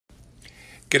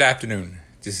Good afternoon.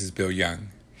 This is Bill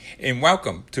Young, and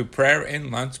welcome to Prayer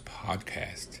and Lunch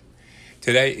Podcast.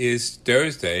 Today is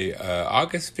Thursday,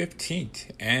 August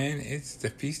 15th, and it's the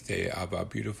feast day of our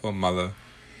beautiful mother,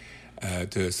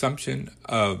 the Assumption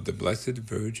of the Blessed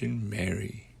Virgin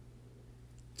Mary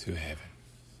to heaven.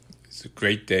 It's a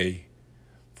great day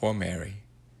for Mary,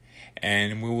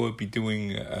 and we will be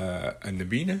doing a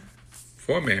novena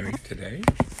for Mary today,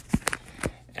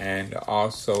 and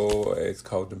also it's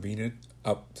called Novena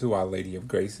Up to Our Lady of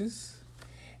Graces.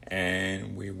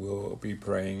 And we will be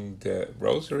praying the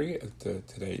Rosary.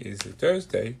 Today is a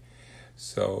Thursday,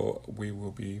 so we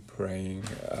will be praying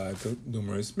the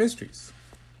numerous mysteries.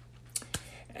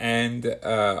 And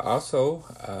also,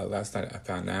 last night I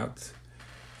found out,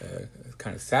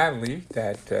 kind of sadly,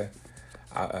 that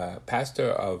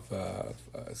pastor of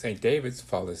St. David's,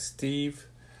 Father Steve,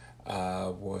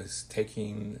 was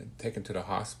taken to the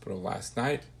hospital last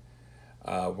night.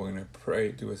 We're going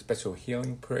to do a special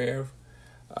healing prayer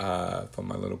from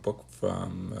my little book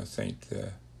from St.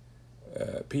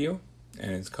 Pio,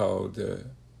 and it's called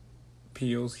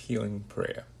Pio's Healing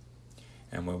Prayer.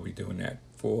 And we'll be doing that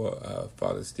for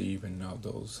Father Steve and all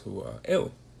those who are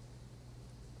ill.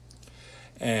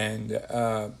 And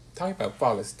talking about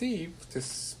Father Steve,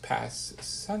 this past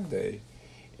Sunday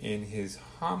in his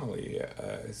homily,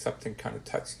 something kind of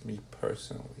touched me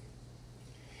personally.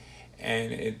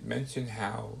 And it mentioned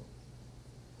how,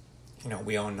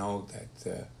 we all know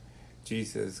that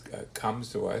Jesus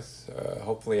comes to us,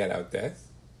 hopefully at our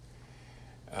death.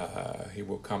 He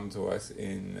will come to us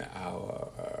in our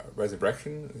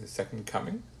resurrection, the second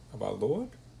coming of our Lord.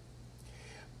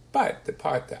 But the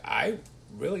part that I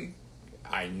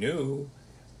knew,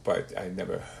 but I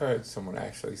never heard someone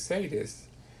actually say this,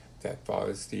 that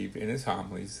Father Steve in his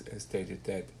homilies stated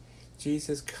that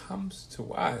Jesus comes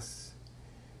to us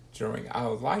during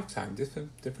our lifetime,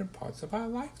 different parts of our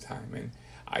lifetime. And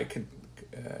I can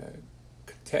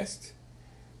contest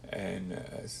and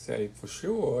say for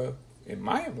sure in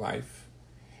my life,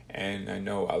 and I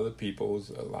know other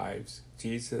people's lives,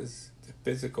 Jesus, the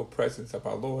physical presence of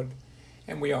our Lord,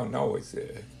 and we all know it's,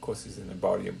 of course, it's in the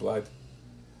body and blood,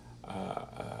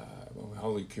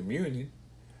 Holy Communion,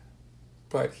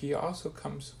 but he also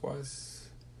comes to us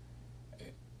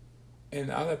in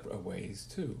other ways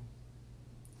too.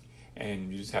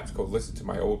 And you just have to go listen to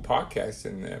my old podcast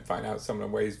and find out some of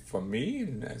the ways for me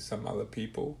and some other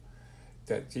people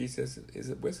that Jesus is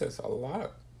with us a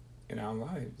lot in our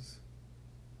lives.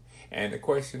 And the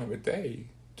question of the day,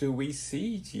 do we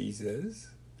see Jesus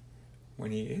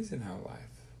when he is in our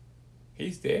life?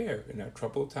 He's there in our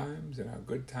troubled times, in our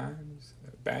good times,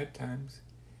 bad times.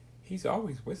 He's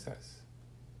always with us.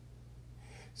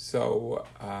 So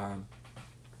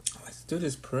let's do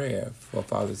this prayer for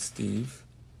Father Steve.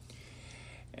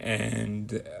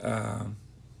 And in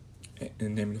the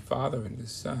name of the Father, and the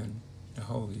Son, and the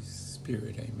Holy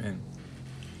Spirit, amen.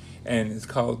 And it's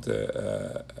called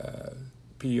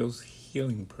Pio's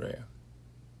Healing Prayer.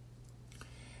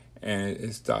 And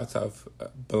it starts off,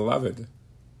 Beloved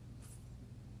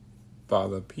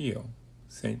Father Pio,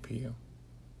 St. Pio.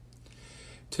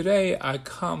 Today I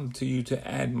come to you to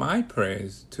add my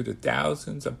prayers to the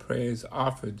thousands of prayers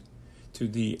offered to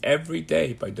thee every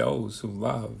day by those who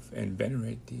love and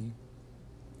venerate thee.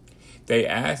 They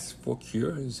ask for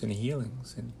cures and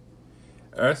healings and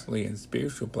earthly and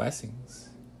spiritual blessings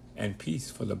and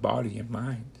peace for the body and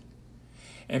mind.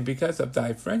 And because of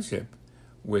thy friendship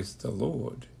with the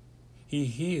Lord, he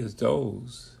heals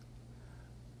those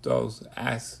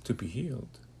ask to be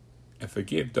healed, and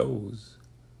forgive those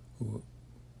who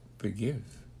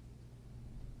forgive.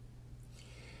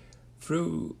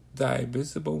 Through thy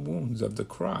visible wounds of the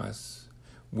cross,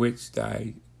 which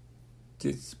thou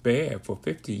didst bear for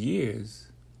 50 years,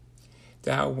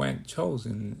 thou wert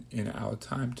chosen in our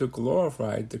time to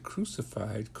glorify the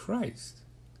crucified Christ,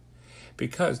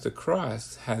 because the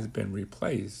cross has been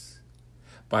replaced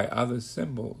by other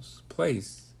symbols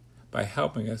placed by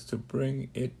helping us to bring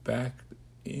it back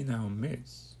in our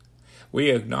midst.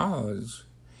 We acknowledge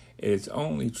its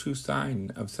only true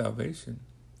sign of salvation,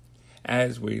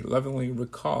 as we lovingly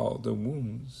recall the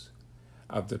wounds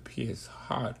of the pierced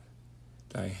heart,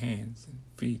 thy hands and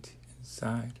feet and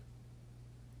side.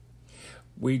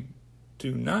 We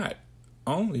do not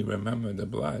only remember the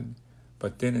blood,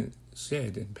 but then it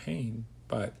shed in pain,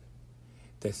 but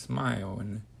the smile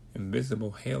and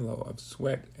invisible halo of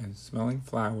sweat and smelling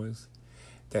flowers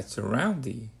that surround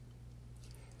thee,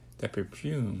 the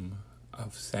perfume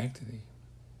of sanctity.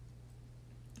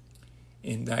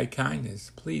 In thy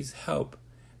kindness, please help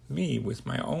me with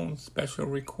my own special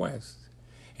request.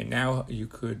 And now you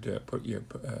could put your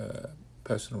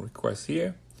personal request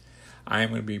here. I am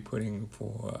going to be putting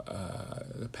for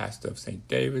the pastor of St.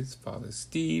 David's, Father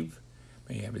Steve.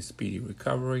 May he have a speedy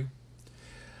recovery.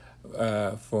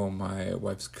 For my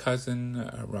wife's cousin,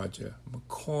 Roger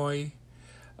McCoy,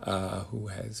 who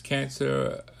has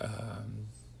cancer,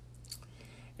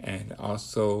 and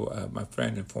also my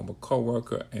friend and former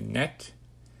co-worker, Annette,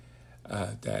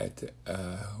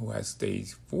 who has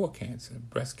stage 4 cancer,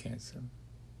 breast cancer.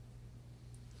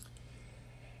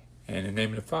 In the name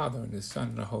of the Father, and the Son,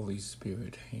 and the Holy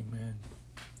Spirit. Amen.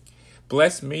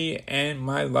 Bless me and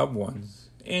my loved ones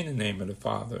in the name of the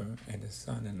Father, and the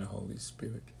Son, and the Holy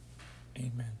Spirit.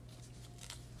 Amen.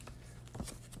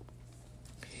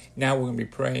 Now we're going to be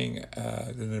praying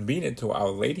the Novena to Our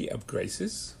Lady of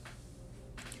Graces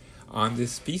on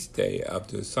this feast day of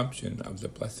the Assumption of the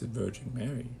Blessed Virgin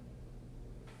Mary.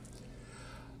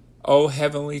 O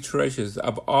heavenly treasures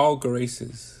of all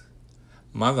graces,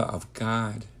 Mother of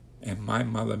God, and my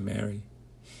Mother Mary,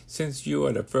 since you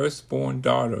are the firstborn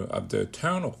daughter of the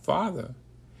Eternal Father,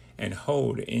 and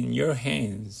hold in your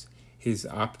hands his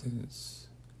omnipotence,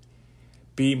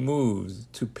 be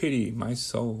moved to pity my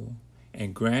soul,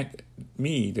 and grant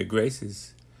me the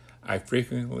graces I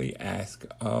frequently ask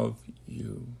of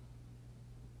you.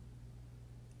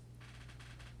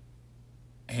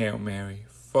 Hail Mary,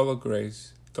 full of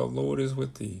grace, the Lord is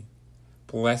with thee.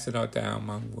 Blessed art thou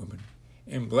among women,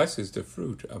 and blessed is the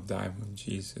fruit of thy womb,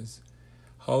 Jesus.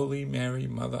 Holy Mary,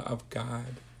 Mother of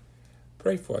God,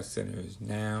 pray for us sinners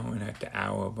now and at the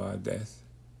hour of our death.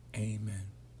 Amen.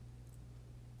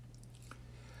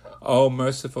 O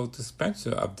merciful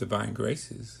dispenser of divine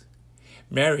graces,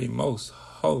 Mary, most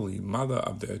holy Mother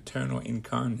of the eternal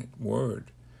incarnate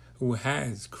Word, who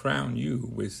has crowned you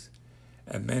with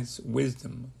immense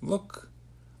wisdom, look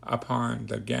upon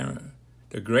the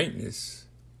greatness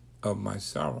of my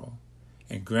sorrow,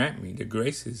 and grant me the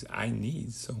graces I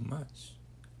need so much.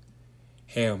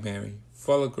 Hail Mary,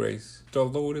 full of grace, the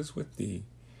Lord is with thee.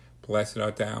 Blessed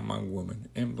art thou among women,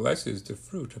 and blessed is the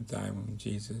fruit of thy womb,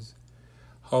 Jesus.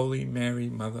 Holy Mary,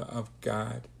 Mother of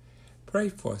God, pray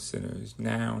for us sinners,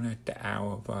 now and at the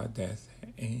hour of our death.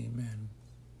 Amen.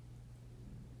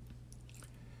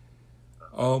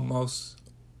 O most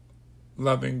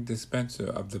loving dispenser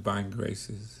of divine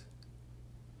graces,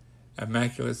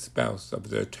 Immaculate Spouse of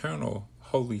the eternal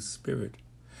Holy Spirit,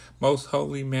 most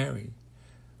holy Mary,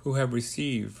 who have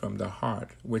received from the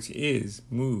heart which is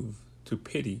moved to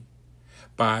pity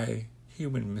by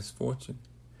human misfortune,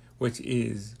 which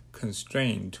is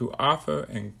constrained to offer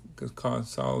and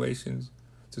consolations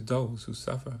to those who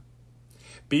suffer.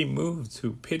 Be moved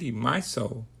to pity my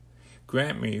soul.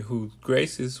 Grant me whose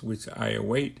graces which I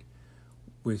await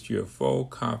with your full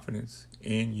confidence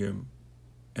in your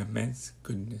immense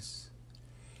goodness.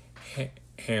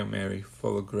 Hail Mary,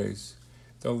 full of grace,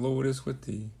 the Lord is with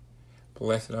thee.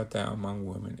 Blessed art thou among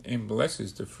women, and blessed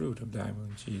is the fruit of thy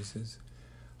womb, Jesus.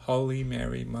 Holy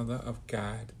Mary, Mother of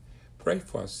God, pray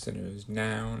for us sinners,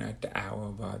 now and at the hour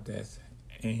of our death.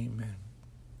 Amen.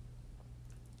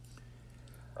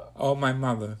 O my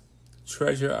Mother,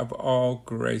 treasure of all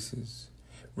graces,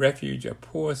 refuge of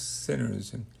poor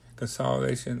sinners, and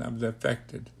consolation of the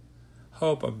afflicted,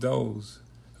 hope of those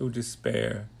who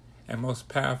despair, and most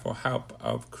powerful help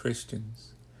of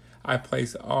Christians, I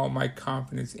place all my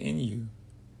confidence in you,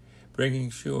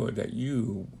 bringing sure that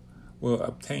you will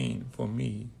obtain for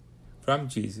me from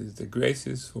Jesus the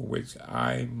graces for which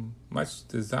I much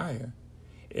desire,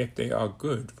 if they are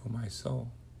good for my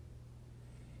soul.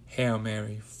 Hail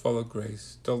Mary, full of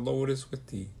grace, the Lord is with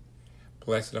thee.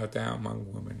 Blessed art thou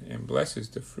among women, and blessed is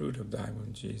the fruit of thy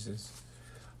womb, Jesus.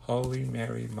 Holy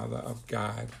Mary, Mother of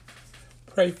God,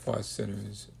 pray for us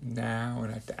sinners, now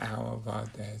and at the hour of our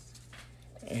death.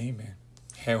 Amen.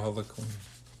 Hail, Holy Queen.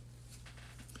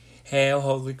 Hail,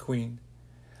 Holy Queen,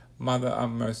 Mother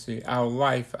of mercy, our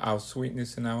life, our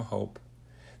sweetness, and our hope.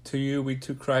 To you we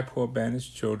too cry, poor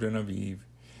banished children of Eve.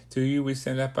 To you we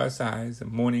send up our sighs,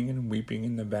 mourning and weeping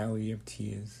in the valley of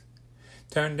tears.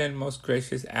 Turn then, most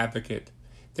gracious Advocate,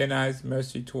 thine eyes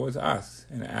mercy towards us,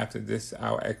 and after this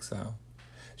our exile,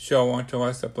 show unto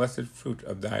us the blessed fruit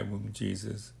of thy womb,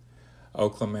 Jesus. O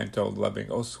clement, O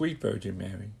loving, O sweet Virgin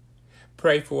Mary,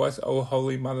 pray for us, O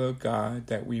Holy Mother of God,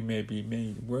 that we may be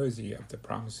made worthy of the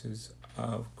promises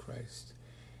of Christ.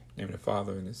 In the name of the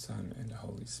Father, and the Son, and the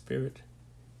Holy Spirit.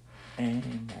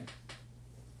 Amen.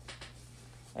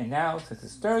 And now, since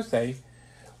it's Thursday,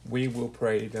 we will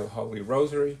pray the Holy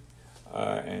Rosary,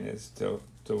 and it's the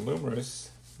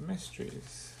numerous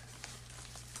mysteries.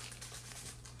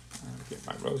 I'll get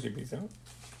my rosary beads out.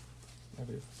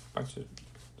 Maybe a bunch of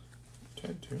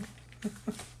turn to.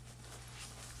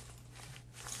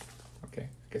 Okay,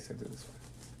 I guess I'll do this one.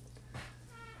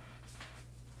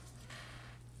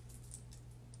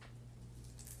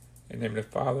 In the name of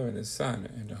the Father, and the Son,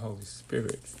 and the Holy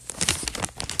Spirit.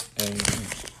 Amen.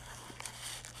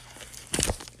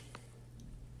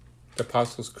 The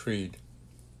Apostles' Creed.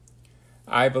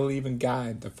 I believe in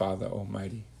God, the Father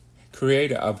Almighty,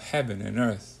 creator of heaven and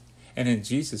earth, and in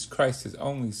Jesus Christ, his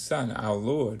only Son, our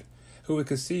Lord, who was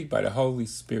conceived by the Holy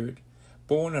Spirit,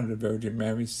 born of the Virgin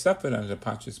Mary, suffered under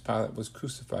Pontius Pilate, was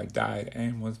crucified, died,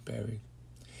 and was buried.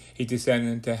 He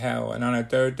descended into hell, and on the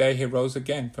third day he rose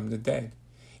again from the dead.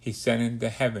 He ascended into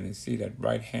heaven and seated at the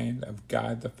right hand of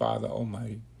God the Father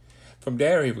Almighty. From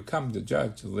there he will come to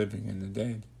judge the living and the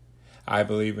dead. I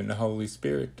believe in the Holy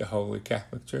Spirit, the Holy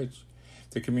Catholic Church,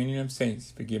 the communion of saints,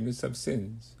 forgiveness of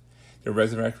sins, the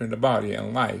resurrection of the body,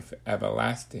 and life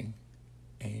everlasting.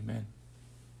 Amen.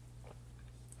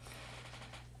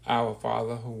 Our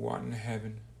Father, who art in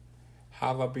heaven,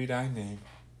 hallowed be thy name.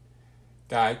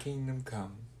 Thy kingdom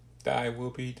come, thy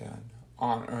will be done,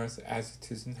 on earth as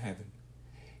it is in heaven.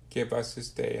 Give us this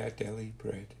day our daily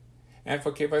bread, and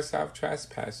forgive us our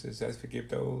trespasses, as we forgive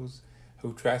those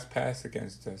who trespass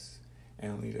against us.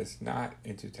 And lead us not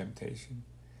into temptation,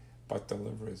 but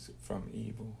deliver us from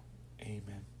evil.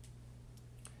 Amen.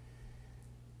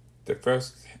 The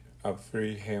first of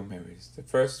 3 Hail Marys. The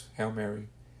first Hail Mary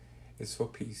is for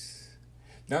peace.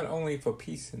 Not only for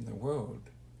peace in the world,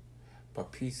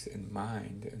 but peace in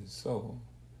mind and soul.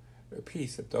 The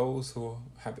peace of those who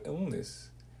have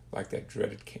illness, like that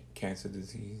dreaded cancer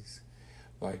disease,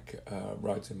 like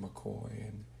Roger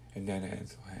McCoy and Nana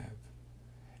Ansel have,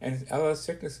 and other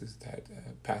sicknesses that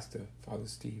Pastor Father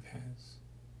Steve has.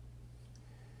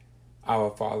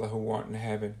 Our Father, who art in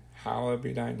heaven, hallowed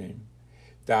be thy name.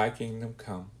 Thy kingdom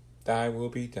come, thy will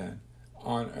be done,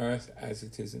 on earth as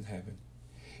it is in heaven.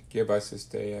 Give us this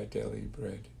day our daily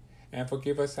bread, and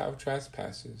forgive us our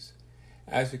trespasses,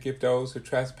 as we forgive those who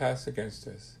trespass against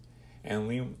us. And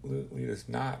lead us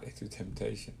not into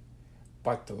temptation,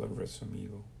 but deliver us from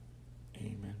evil.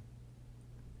 Amen.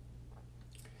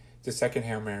 The second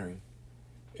Hail Mary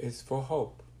is for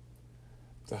hope.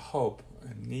 The hope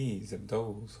and needs of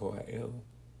those who are ill,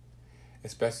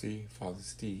 especially Father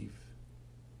Steve,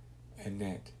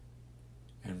 Annette,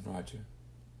 and Roger.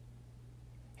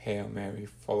 Hail Mary,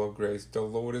 full of grace, the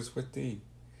Lord is with thee.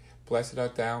 Blessed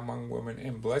art thou among women,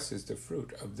 and blessed is the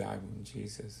fruit of thy womb,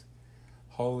 Jesus.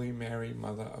 Holy Mary,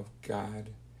 Mother of God,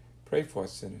 pray for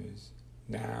us sinners,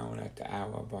 now and at the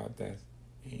hour of our death.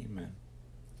 Amen.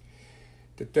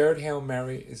 The third Hail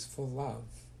Mary is for love.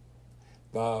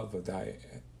 Love of thy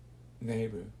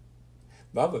neighbor.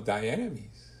 Love of thy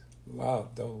enemies.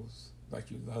 Love those like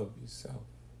you love yourself.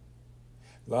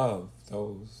 Love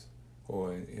those who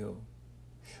are ill.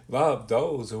 Love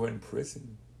those who are in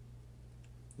prison.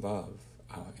 Love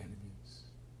our enemies.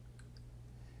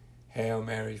 Hail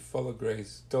Mary, full of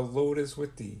grace, the Lord is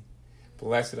with thee.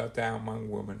 Blessed art thou among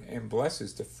women, and blessed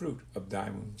is the fruit of thy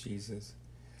womb, Jesus.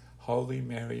 Holy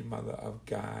Mary, Mother of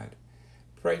God,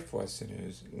 pray for us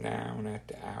sinners, now and at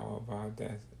the hour of our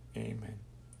death. Amen.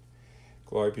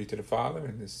 Glory be to the Father,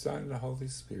 and the Son, and the Holy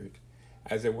Spirit,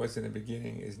 as it was in the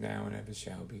beginning, is now, and ever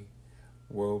shall be,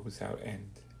 world without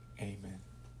end. Amen.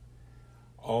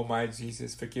 O my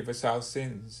Jesus, forgive us our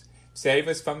sins. Save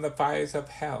us from the fires of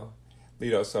hell.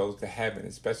 Lead our souls to heaven,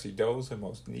 especially those who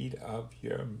most need of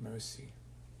your mercy.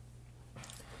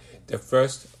 The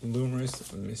first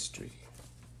luminous mystery.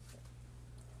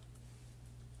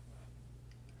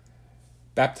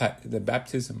 The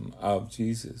baptism of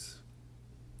Jesus.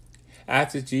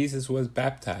 After Jesus was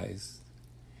baptized,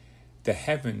 the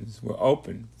heavens were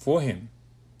opened for him,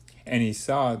 and he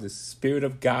saw the Spirit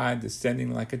of God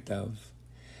descending like a dove,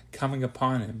 coming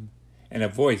upon him, and a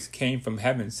voice came from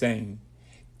heaven saying,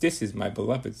 "This is my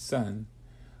beloved Son,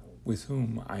 with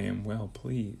whom I am well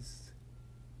pleased."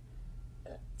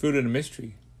 Fruit of the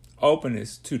mystery,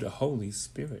 openness to the Holy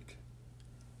Spirit.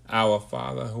 Our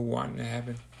Father, who art in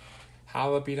heaven,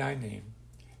 hallowed be thy name.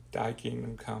 Thy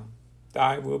kingdom come,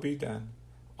 thy will be done,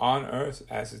 on earth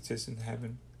as it is in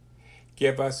heaven.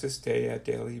 Give us this day our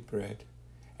daily bread,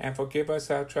 and forgive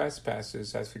us our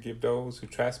trespasses, as we forgive those who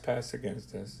trespass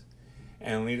against us.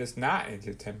 And lead us not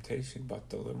into temptation, but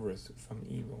deliver us from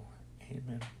evil.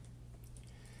 Amen.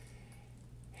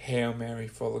 Hail Mary,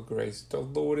 full of grace, the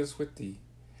Lord is with thee.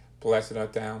 Blessed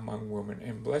art thou among women,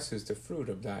 and blessed is the fruit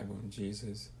of thy womb,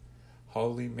 Jesus.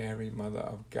 Holy Mary, Mother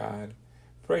of God,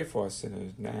 pray for us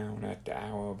sinners, now and at the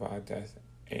hour of our death.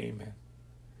 Amen.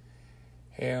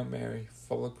 Hail Mary,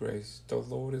 full of grace, the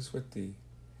Lord is with thee.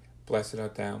 Blessed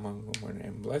art thou among women,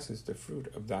 and blessed is the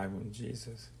fruit of thy womb,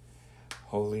 Jesus.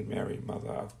 Holy Mary,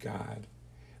 Mother of God,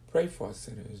 pray for us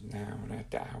sinners, now and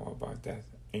at the hour of our death.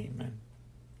 Amen.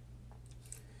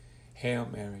 Hail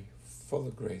Mary, full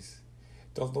of grace,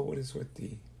 The Lord is with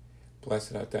thee.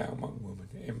 Blessed art thou among women,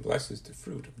 and blessed is the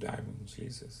fruit of thy womb,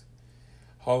 Jesus.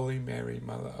 Holy Mary,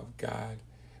 Mother of God,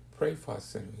 pray for us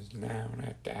sinners, now and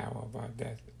at the hour of our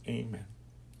death. Amen.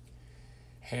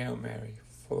 Hail Mary,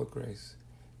 full of grace,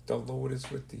 the Lord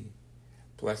is with thee.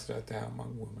 Blessed art thou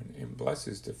among women, and blessed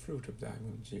is the fruit of thy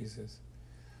womb, Jesus.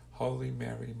 Holy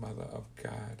Mary, Mother of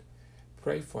God,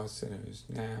 pray for us sinners,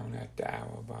 now and at the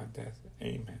hour of our death.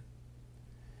 Amen.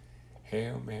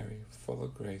 Hail Mary, full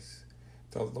of grace,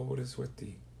 the Lord is with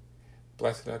thee.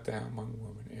 Blessed art thou among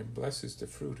women, and blessed is the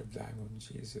fruit of thy womb,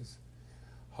 Jesus.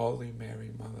 Holy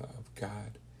Mary, Mother of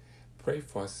God, pray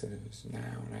for us sinners,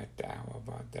 now and at the hour of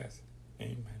our death.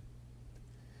 Amen.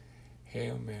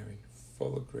 Hail Mary,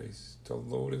 full of grace, the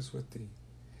Lord is with thee.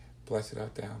 Blessed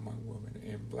art thou among women,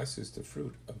 and blessed is the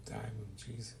fruit of thy womb,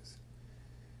 Jesus.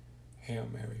 Hail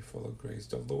Mary, full of grace,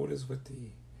 the Lord is with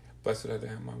thee. Blessed art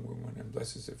thou among women, and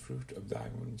blessed is the fruit of thy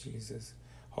womb, Jesus.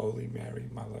 Holy Mary,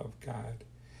 Mother of God,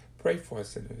 pray for us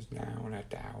sinners, now and at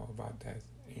the hour of our death.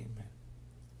 Amen.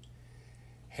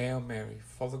 Hail Mary,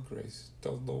 full of grace,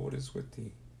 the Lord is with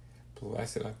thee.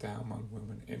 Blessed art thou among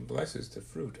women, and blessed is the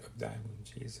fruit of thy womb,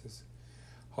 Jesus.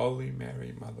 Holy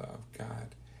Mary, Mother of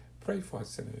God, pray for us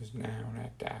sinners, now and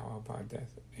at the hour of our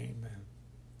death. Amen.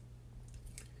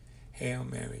 Hail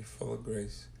Mary, full of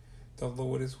grace, the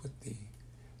Lord is with thee.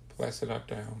 Blessed art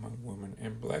thou among women,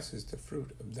 and blessed is the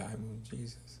fruit of thy womb,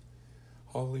 Jesus.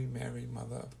 Holy Mary,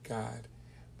 Mother of God,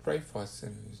 pray for us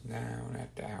sinners, now and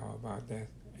at the hour of our death.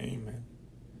 Amen.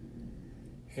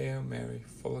 Hail Mary,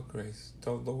 full of grace,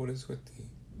 the Lord is with thee.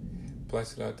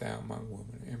 Blessed art thou among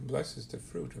women, and blessed is the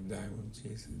fruit of thy womb,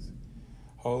 Jesus.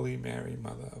 Holy Mary,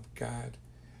 Mother of God,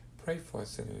 pray for us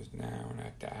sinners, now and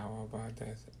at the hour of our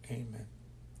death. Amen.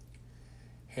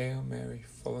 Hail Mary,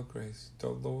 full of grace, the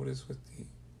Lord is with thee.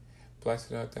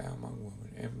 Blessed art thou among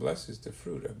women, and blessed is the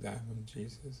fruit of thy womb,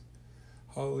 Jesus.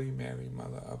 Holy Mary,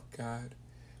 Mother of God,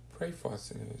 pray for us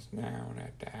sinners, now and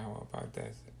at the hour of our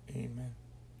death. Amen.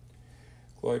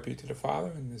 Glory be to the Father,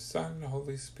 and the Son, and the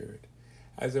Holy Spirit,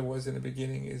 as it was in the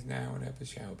beginning, is now, and ever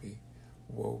shall be,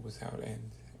 world without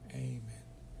end. Amen.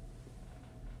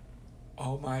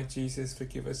 O my Jesus,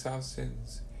 forgive us our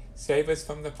sins. Save us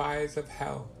from the fires of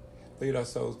hell. Lead our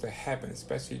souls to heaven,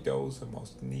 especially those who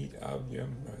most need of your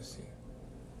mercy.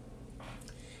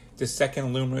 The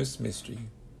second luminous mystery,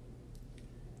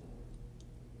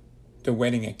 the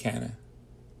wedding at Cana.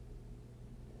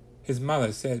 His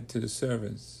mother said to the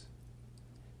servants,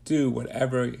 "Do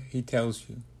whatever he tells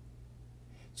you."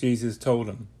 Jesus told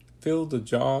them, "Fill the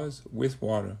jars with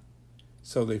water."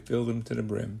 So they filled them to the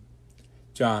brim.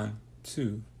 John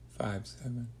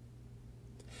 2:5-7.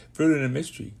 Fruit of the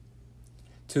mystery,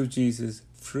 to Jesus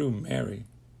through Mary.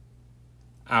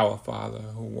 Our Father,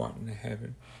 who art in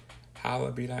heaven,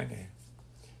 hallowed be thy name.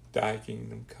 Thy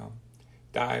kingdom come,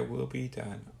 thy will be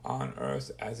done, on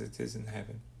earth as it is in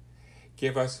heaven.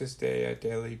 Give us this day our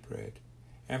daily bread,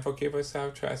 and forgive us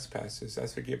our trespasses,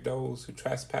 as forgive those who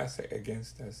trespass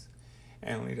against us.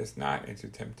 And lead us not into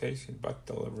temptation, but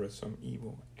deliver us from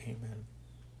evil. Amen.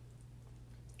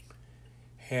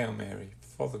 Hail Mary,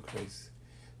 full of grace,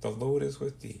 the Lord is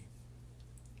with thee.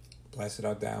 Blessed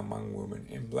art thou among women,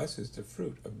 and blessed is the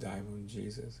fruit of thy womb,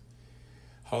 Jesus.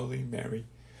 Holy Mary,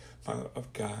 Mother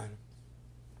of God,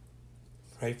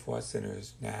 pray for us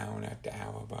sinners, now and at the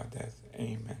hour of our death.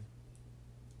 Amen.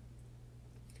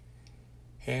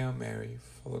 Hail Mary,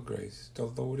 full of grace, the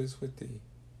Lord is with thee.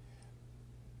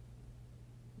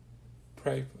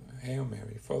 Hail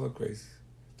Mary, full of grace,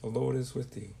 the Lord is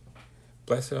with thee.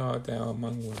 Blessed art thou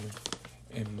among women,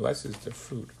 and blessed is the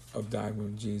fruit of thy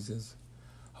womb, Jesus.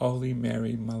 Holy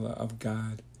Mary, Mother of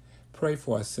God, pray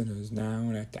for us sinners, now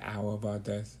and at the hour of our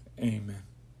death. Amen.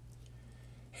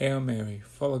 Hail Mary,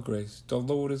 full of grace, the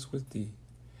Lord is with thee.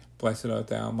 Blessed art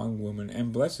thou among women,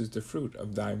 and blessed is the fruit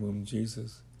of thy womb,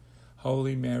 Jesus.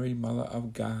 Holy Mary, Mother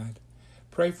of God,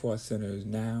 pray for us sinners,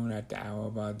 now and at the hour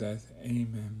of our death.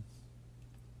 Amen.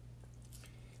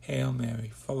 Hail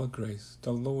Mary, full of grace,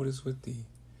 the Lord is with thee.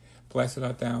 Blessed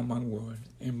art thou among women,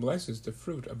 and blessed is the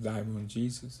fruit of thy womb,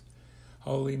 Jesus.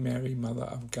 Holy Mary, Mother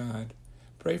of God,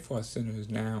 pray for us sinners,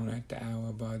 now and at the hour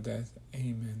of our death.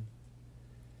 Amen.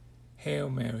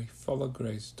 Hail Mary, full of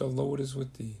grace, the Lord is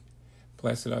with thee.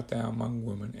 Blessed art thou among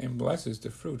women, and blessed is the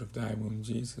fruit of thy womb,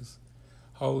 Jesus.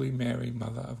 Holy Mary,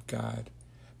 Mother of God,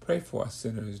 pray for us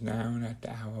sinners, now and at the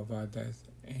hour of our death.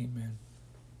 Amen.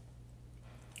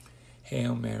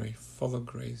 Hail Mary, full of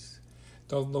grace,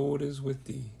 the Lord is with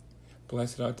thee.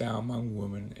 Blessed art thou among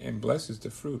women, and blessed is the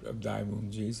fruit of thy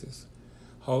womb, Jesus.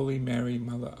 Holy Mary,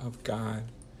 Mother of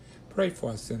God, pray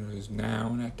for us sinners, now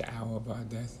and at the hour of our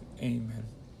death. Amen.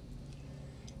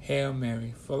 Hail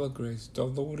Mary, full of grace, the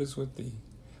Lord is with thee.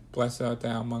 Blessed art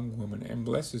thou among women, and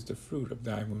blessed is the fruit of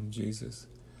thy womb, Jesus.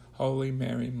 Holy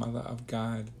Mary, Mother of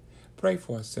God, pray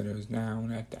for us sinners now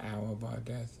and at the hour of our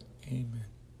death. Amen.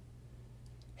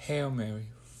 Hail Mary,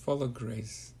 full of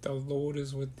grace, the Lord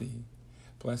is with thee.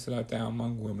 Blessed art thou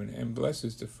among women, and blessed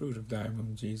is the fruit of thy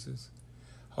womb, Jesus.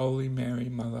 Holy Mary,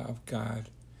 Mother of God,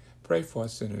 pray for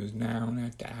us sinners now and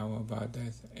at the hour of our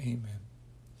death. Amen.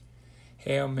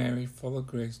 Hail Mary, full of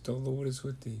grace, the Lord is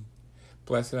with thee.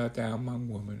 Blessed art thou among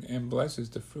women, and blessed is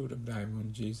the fruit of thy womb,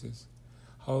 Jesus.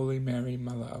 Holy Mary,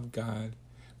 Mother of God,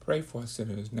 pray for us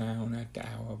sinners now and at the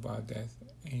hour of our death.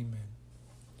 Amen.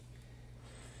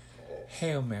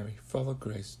 Hail Mary, full of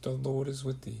grace, the Lord is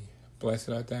with thee. Blessed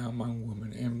art thou among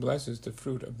women, and blessed is the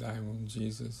fruit of thy womb,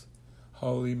 Jesus.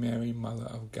 Holy Mary, Mother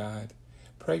of God,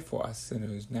 pray for us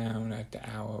sinners now and at the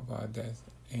hour of our death.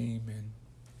 Amen.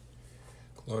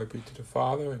 Glory be to the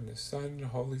Father, and the Son, and the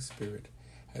Holy Spirit,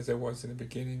 as it was in the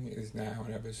beginning, is now,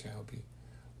 and ever shall be,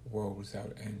 world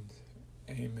without end.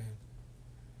 Amen.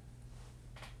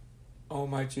 O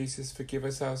my Jesus, forgive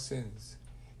us our sins.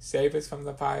 Save us from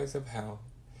the fires of hell.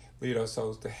 Lead our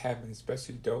souls to heaven,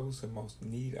 especially those in most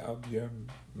need of your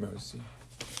mercy.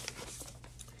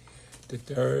 The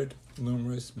third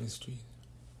luminous mystery,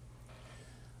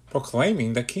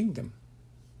 proclaiming the kingdom.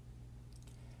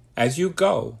 As you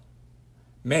go,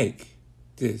 make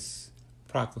this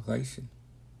proclamation.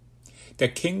 The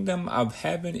kingdom of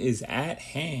heaven is at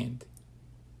hand.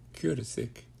 Cure the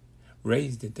sick,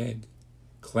 raise the dead,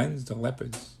 cleanse the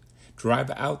lepers, drive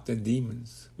out the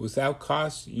demons. Without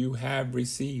cost you have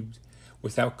received,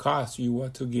 without cost you are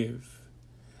to give.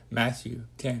 Matthew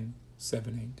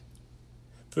 10:7-8.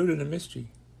 Fruit of the mystery,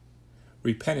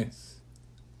 repentance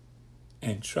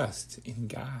and trust in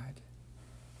God.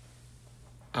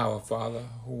 Our Father,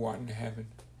 who art in heaven,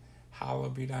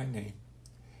 hallowed be thy name.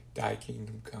 Thy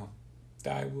kingdom come,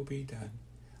 thy will be done,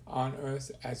 on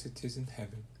earth as it is in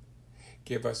heaven.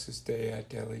 Give us this day our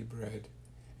daily bread,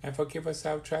 and forgive us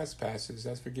our trespasses,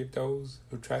 as forgive those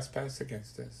who trespass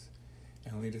against us.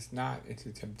 And lead us not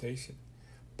into temptation,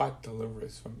 but deliver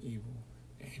us from evil.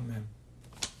 Amen.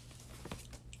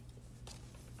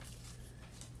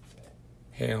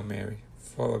 Hail Mary,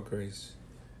 full of grace,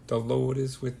 the Lord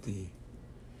is with thee.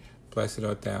 Blessed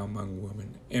art thou among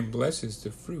women, and blessed is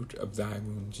the fruit of thy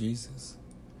womb, Jesus.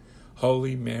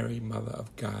 Holy Mary, Mother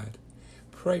of God,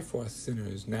 pray for us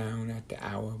sinners now and at the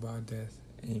hour of our death.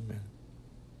 Amen.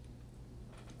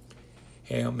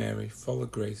 Hail Mary, full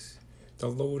of grace, the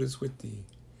Lord is with thee.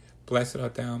 Blessed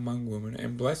art thou among women,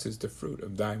 and blessed is the fruit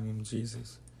of thy womb,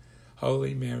 Jesus.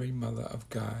 Holy Mary, Mother of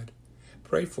God,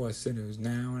 pray for us sinners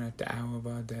now and at the hour of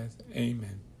our death.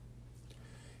 Amen.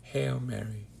 Hail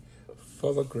Mary,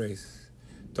 full of grace,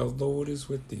 the Lord is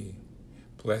with thee.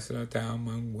 Blessed art thou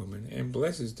among women, and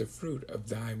blessed is the fruit of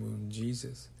thy womb,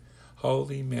 Jesus.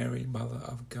 Holy Mary, Mother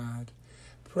of God,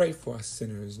 pray for us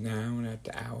sinners now and at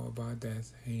the hour of our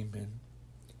death. Amen.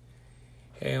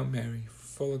 Hail Mary,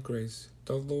 full of grace,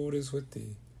 the Lord is with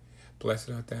thee.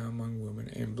 Blessed art thou among women,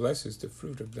 and blessed is the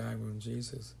fruit of thy womb,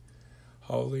 Jesus.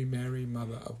 Holy Mary,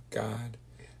 Mother of God,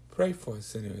 pray for us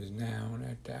sinners now and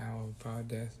at the hour of our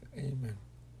death. Amen.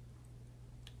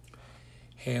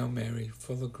 Hail Mary,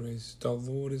 full of grace, the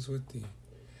Lord is with thee.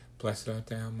 Blessed art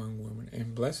thou among women,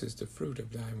 and blessed is the fruit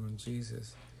of thy womb,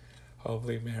 Jesus.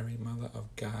 Holy Mary, Mother of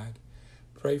God,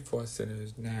 pray for us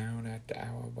sinners now and at the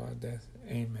hour of our death.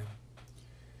 Amen.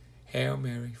 Hail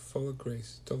Mary, full of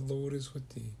grace, the Lord is with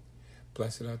thee.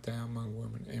 Blessed art thou among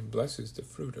women, and blessed is the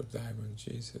fruit of thy womb,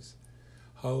 Jesus.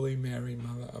 Holy Mary,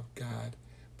 Mother of God,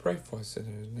 pray for us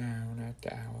sinners now and at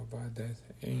the hour of our death.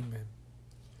 Amen.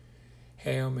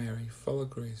 Hail Mary, full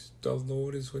of grace, the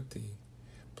Lord is with thee.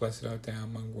 Blessed art thou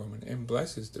among women, and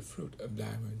blessed is the fruit of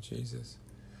thy womb, Jesus.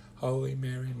 Holy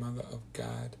Mary, Mother of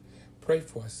God, pray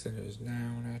for us sinners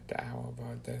now and at the hour of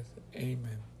our death.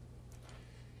 Amen.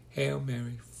 Hail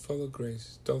Mary, full of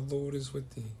grace, the Lord is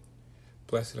with thee.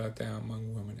 Blessed art thou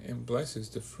among women, and blessed is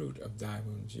the fruit of thy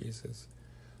womb, Jesus.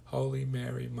 Holy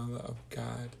Mary, Mother of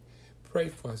God, pray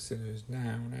for us sinners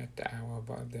now and at the hour of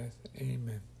our death.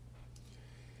 Amen.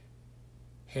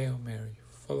 Hail Mary,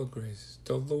 full of grace,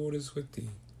 the Lord is with thee.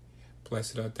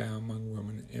 Blessed art thou among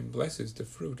women, and blessed is the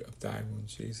fruit of thy womb,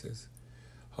 Jesus.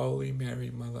 Holy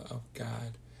Mary, Mother of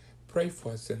God, pray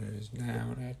for us sinners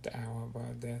now and at the hour of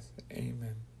our death.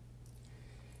 Amen.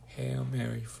 Hail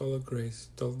Mary, full of grace,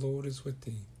 the Lord is with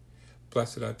thee.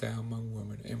 Blessed art thou among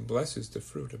women, and blessed is the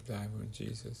fruit of thy womb,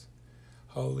 Jesus.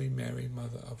 Holy Mary,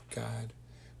 Mother of God,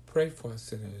 pray for us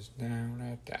sinners now and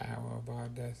at the hour of our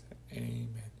death.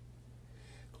 Amen.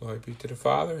 Glory be to the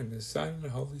Father, and the Son, and the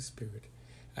Holy Spirit,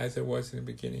 as it was in the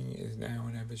beginning, is now,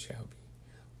 and ever shall be,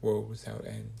 world without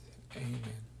end.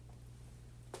 Amen.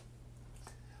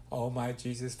 O my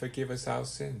Jesus, forgive us our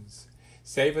sins.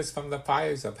 Save us from the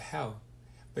fires of hell.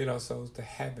 Lead our souls to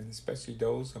heaven, especially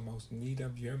those in most need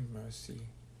of your mercy.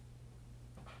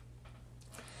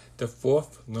 The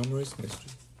fourth luminous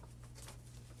mystery,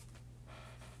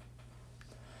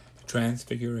 the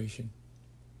Transfiguration.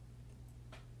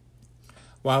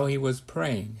 While he was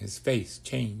praying, his face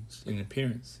changed in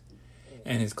appearance,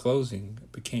 and his clothing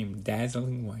became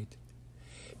dazzling white.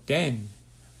 Then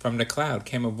from the cloud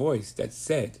came a voice that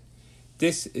said,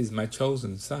 "This is my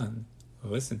chosen Son,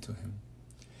 listen to him."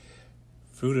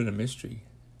 Fruit of the mystery,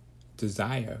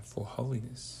 desire for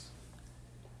holiness.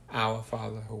 Our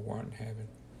Father who art in heaven,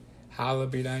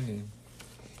 hallowed be thy name.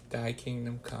 Thy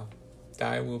kingdom come,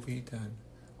 thy will be done,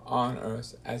 on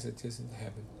earth as it is in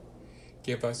heaven.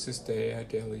 Give us this day our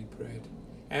daily bread,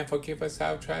 and forgive us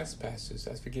our trespasses,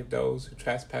 as we forgive those who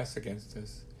trespass against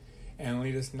us. And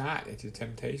lead us not into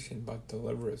temptation, but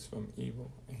deliver us from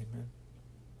evil. Amen.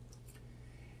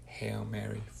 Hail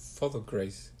Mary, full of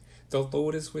grace, the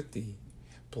Lord is with thee.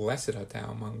 Blessed art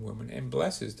thou among women, and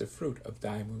blessed is the fruit of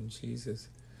thy womb, Jesus.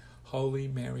 Holy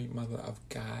Mary, Mother of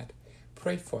God,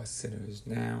 pray for us sinners,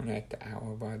 now and at the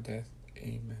hour of our death.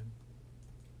 Amen.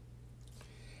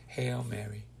 Hail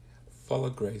Mary, full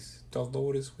of grace, the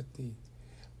Lord is with thee.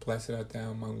 Blessed art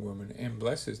thou among women, and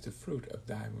blessed is the fruit of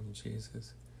thy womb,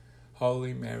 Jesus.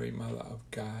 Holy Mary, Mother of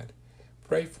God,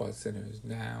 pray for us sinners,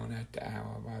 now and at the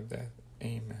hour of our death.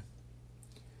 Amen.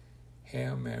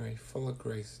 Hail Mary, full of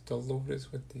grace, the Lord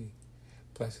is with thee.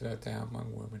 Blessed art thou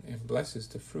among women, and blessed is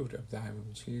the fruit of thy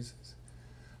womb, Jesus.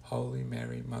 Holy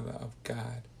Mary, Mother of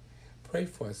God, pray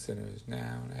for us sinners,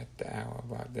 now and at the hour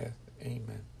of our death.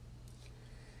 Amen.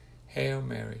 Hail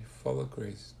Mary, full of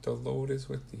grace, the Lord is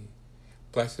with thee.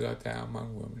 Blessed art thou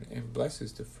among women, and blessed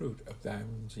is the fruit of thy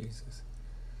womb, Jesus.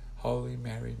 Holy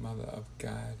Mary, Mother of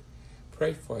God,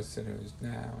 pray for us sinners,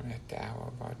 now and at the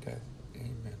hour of our death.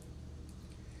 Amen.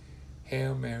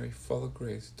 Hail Mary, full of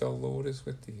grace, the Lord is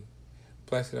with thee.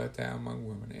 Blessed art thou among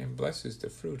women, and blessed is the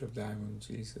fruit of thy womb,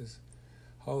 Jesus.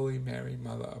 Holy Mary,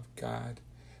 Mother of God,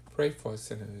 pray for us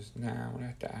sinners, now and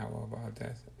at the hour of our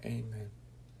death. Amen.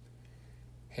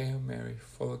 Hail Mary,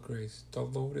 full of grace, the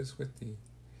Lord is with thee.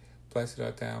 Blessed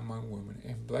art thou among women,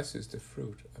 and blessed is the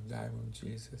fruit of thy womb,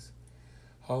 Jesus.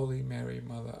 Holy Mary,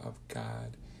 Mother of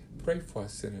God, pray for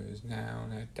us sinners, now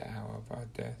and at the hour of our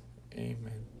death.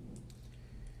 Amen.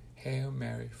 Hail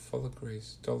Mary, full of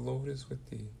grace, the Lord is with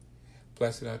thee.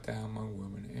 Blessed art thou among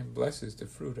women, and blessed is the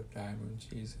fruit of thy womb,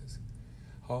 Jesus.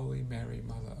 Holy Mary,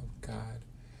 Mother of God,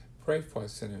 pray for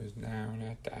us sinners, now and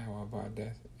at the hour of our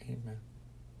death. Amen.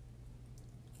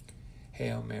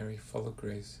 Hail Mary, full of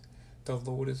grace, the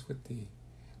Lord is with thee.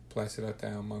 Blessed art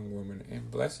thou among women,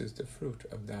 and blessed is the fruit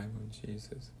of thy womb,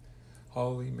 Jesus.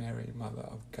 Holy Mary, Mother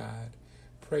of God,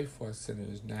 pray for us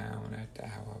sinners, now and at the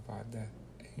hour of our death.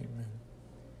 Amen.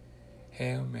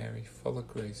 Hail Mary, full of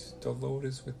grace, the Lord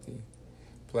is with thee.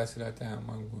 Blessed art thou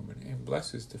among women, and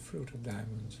blessed is the fruit of thy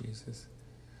womb, Jesus.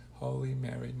 Holy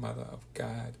Mary, Mother of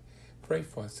God, pray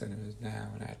for us sinners,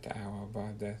 now and at the hour of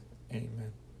our death.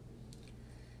 Amen.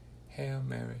 Hail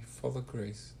Mary, full of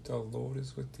grace, the Lord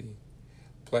is with thee.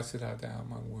 Blessed art thou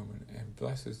among women, and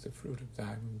blessed is the fruit of thy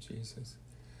womb, Jesus.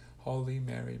 Holy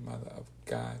Mary, Mother of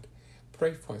God,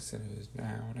 pray for us sinners,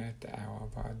 now and at the hour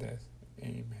of our death.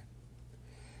 Amen.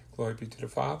 Glory be to the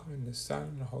Father, and the Son,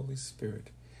 and the Holy Spirit,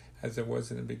 as it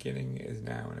was in the beginning, is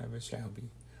now, and ever shall be,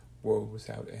 world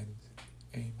without end.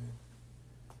 Amen.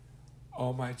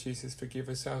 O my Jesus, forgive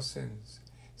us our sins.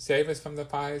 Save us from the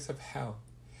fires of hell.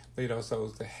 Lead our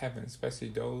souls to heaven, especially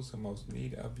those in most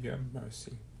need of your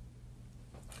mercy.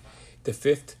 The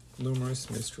fifth luminous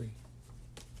mystery,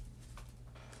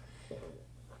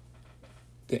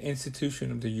 the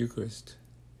institution of the Eucharist.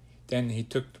 Then he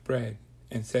took the bread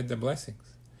and said the blessings,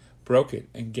 broke it,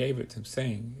 and gave it to them,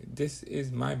 saying, "This is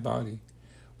my body,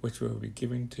 which will be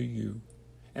given to you."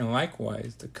 And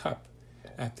likewise the cup,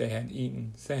 after they had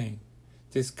eaten, saying,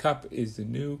 "This cup is the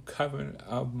new covenant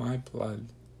of my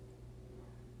blood."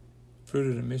 Fruit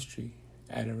of the mystery,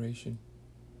 adoration.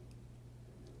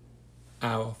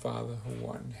 Our Father who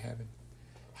art in heaven,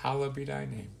 hallowed be thy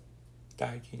name.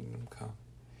 Thy kingdom come,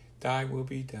 thy will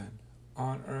be done,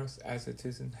 on earth as it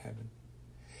is in heaven.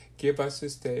 Give us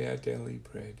this day our daily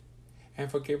bread, and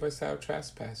forgive us our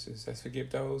trespasses, as we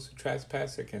forgive those who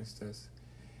trespass against us.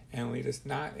 And lead us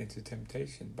not into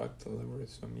temptation, but deliver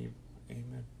us from evil.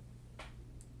 Amen.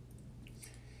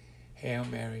 Hail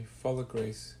Mary, full of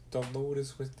grace, the Lord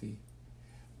is with thee.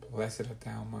 Blessed art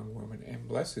thou among women, and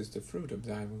blessed is the fruit of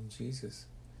thy womb, Jesus.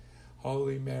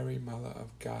 Holy Mary, Mother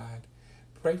of God,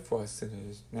 pray for us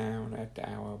sinners, now and at the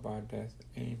hour of our death.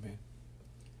 Amen.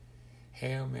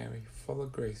 Hail Mary, full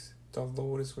of grace, the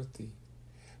Lord is with thee.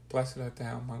 Blessed art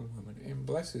thou among women, and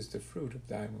blessed is the fruit of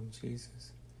thy womb,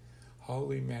 Jesus.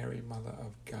 Holy Mary, Mother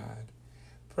of God,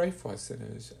 pray for us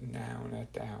sinners, now and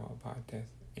at the hour of our death.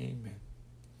 Amen.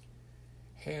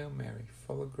 Hail Mary,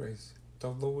 full of grace, the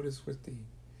Lord is with thee.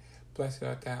 Blessed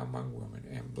art thou among women,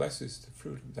 and blessed is the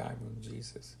fruit of thy womb,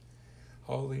 Jesus.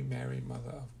 Holy Mary,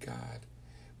 Mother of God,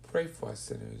 pray for us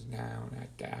sinners, now and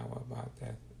at the hour of our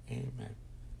death. Amen.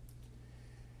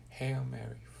 Hail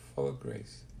Mary, full of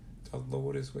grace, the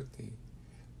Lord is with thee.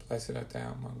 Blessed art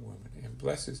thou among women, and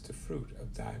blessed is the fruit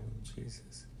of thy womb,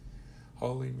 Jesus.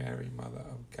 Holy Mary, Mother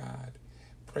of God,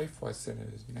 pray for us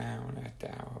sinners, now and at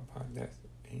the hour of our death.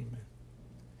 Amen.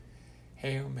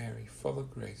 Hail Mary, full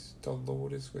of grace, the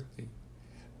Lord is with thee.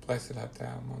 Blessed art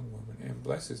thou among women, and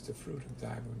blessed is the fruit of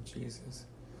thy womb, Jesus.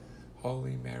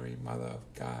 Holy Mary, Mother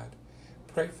of God,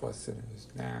 pray for us sinners,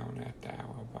 now and at the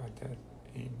hour of our death.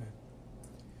 Amen.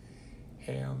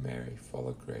 Hail Mary, full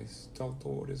of grace, the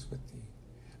Lord is with thee.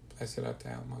 Blessed art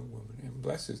thou among women, and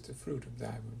blessed is the fruit of thy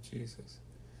womb, Jesus.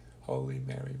 Holy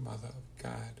Mary, Mother of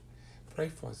God, pray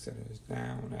for us sinners,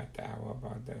 now and at the hour of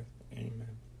our death.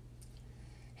 Amen.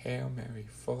 Hail Mary,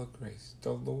 full of grace,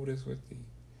 the Lord is with thee.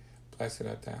 Blessed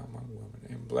art thou among women,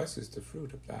 and blessed is the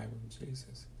fruit of thy womb,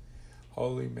 Jesus.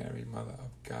 Holy Mary, Mother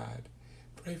of God,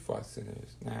 pray for us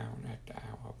sinners, now and at the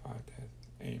hour of our death.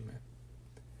 Amen.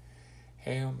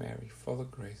 Hail Mary, full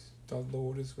of grace, the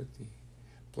Lord is with thee.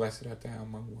 Blessed art thou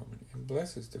among women, and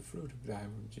blessed is the fruit of thy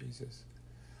womb, Jesus.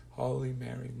 Holy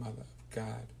Mary, Mother of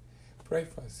God, pray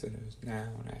for us sinners, now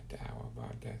and at the hour of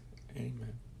our death.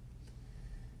 Amen.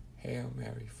 Hail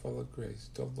Mary, full of grace,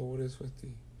 the Lord is with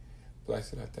thee.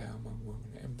 Blessed art thou among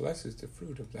women, and blessed is the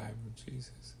fruit of thy womb,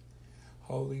 Jesus.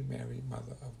 Holy Mary,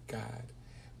 Mother of God,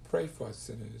 pray for us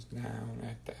sinners, now and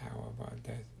at the hour of our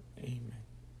death. Amen.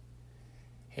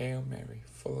 Hail Mary,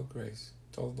 full of grace,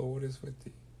 the Lord is with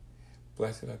thee.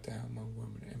 Blessed art thou among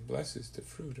women, and blessed is the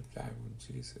fruit of thy womb,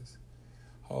 Jesus.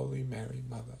 Holy Mary,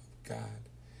 Mother of God,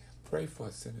 pray for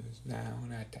us sinners, now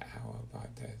and at the hour of our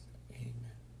death.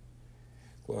 Amen.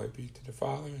 Glory be to the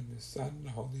Father, and the Son, and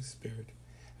the Holy Spirit,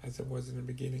 as it was in the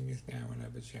beginning, is now, and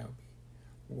ever shall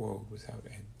be, world without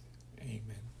end.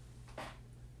 Amen.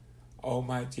 O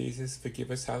my Jesus, forgive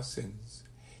us our sins.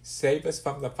 Save us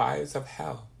from the fires of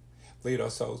hell. Lead our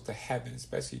souls to heaven,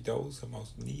 especially those who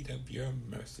most need of your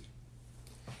mercy.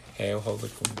 Hail, Holy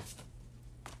Queen.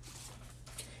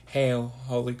 Hail,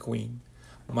 Holy Queen,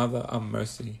 Mother of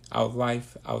mercy, our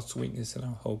life, our sweetness, and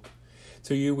our hope.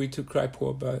 To you we too cry,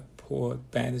 poor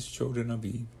banished children of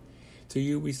Eve. To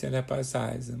you we send up our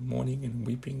sighs in mourning and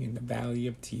weeping in the valley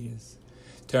of tears.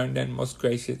 Turn then, most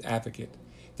gracious advocate,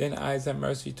 then eyes of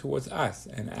mercy towards us,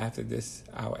 and after this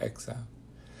our exile.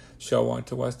 Show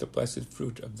unto us the blessed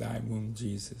fruit of thy womb,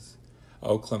 Jesus.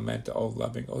 O clement, O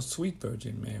loving, O sweet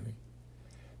Virgin Mary.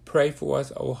 Pray for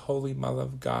us, O Holy Mother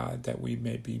of God, that we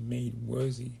may be made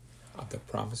worthy of the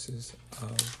promises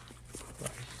of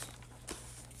Christ.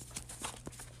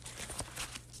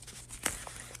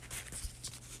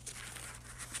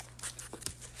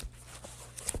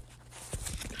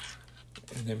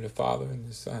 In the name of the Father, and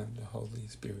the Son, and the Holy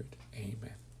Spirit.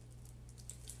 Amen.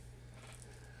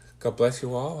 God bless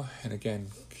you all. And again,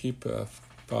 keep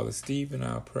Father Steve in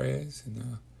our prayers.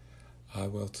 And I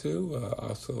will too.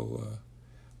 Also,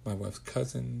 my wife's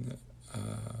cousin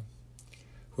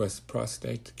who has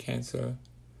prostate cancer,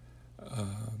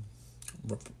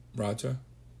 Roger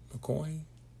McCoy.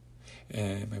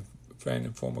 And my friend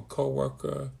and former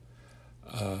co-worker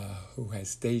who has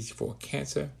stage 4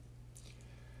 cancer,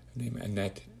 named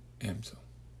Annette Amsel.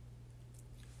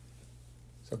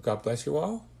 So God bless you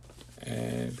all,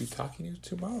 and be talking to you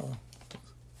tomorrow,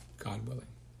 God willing.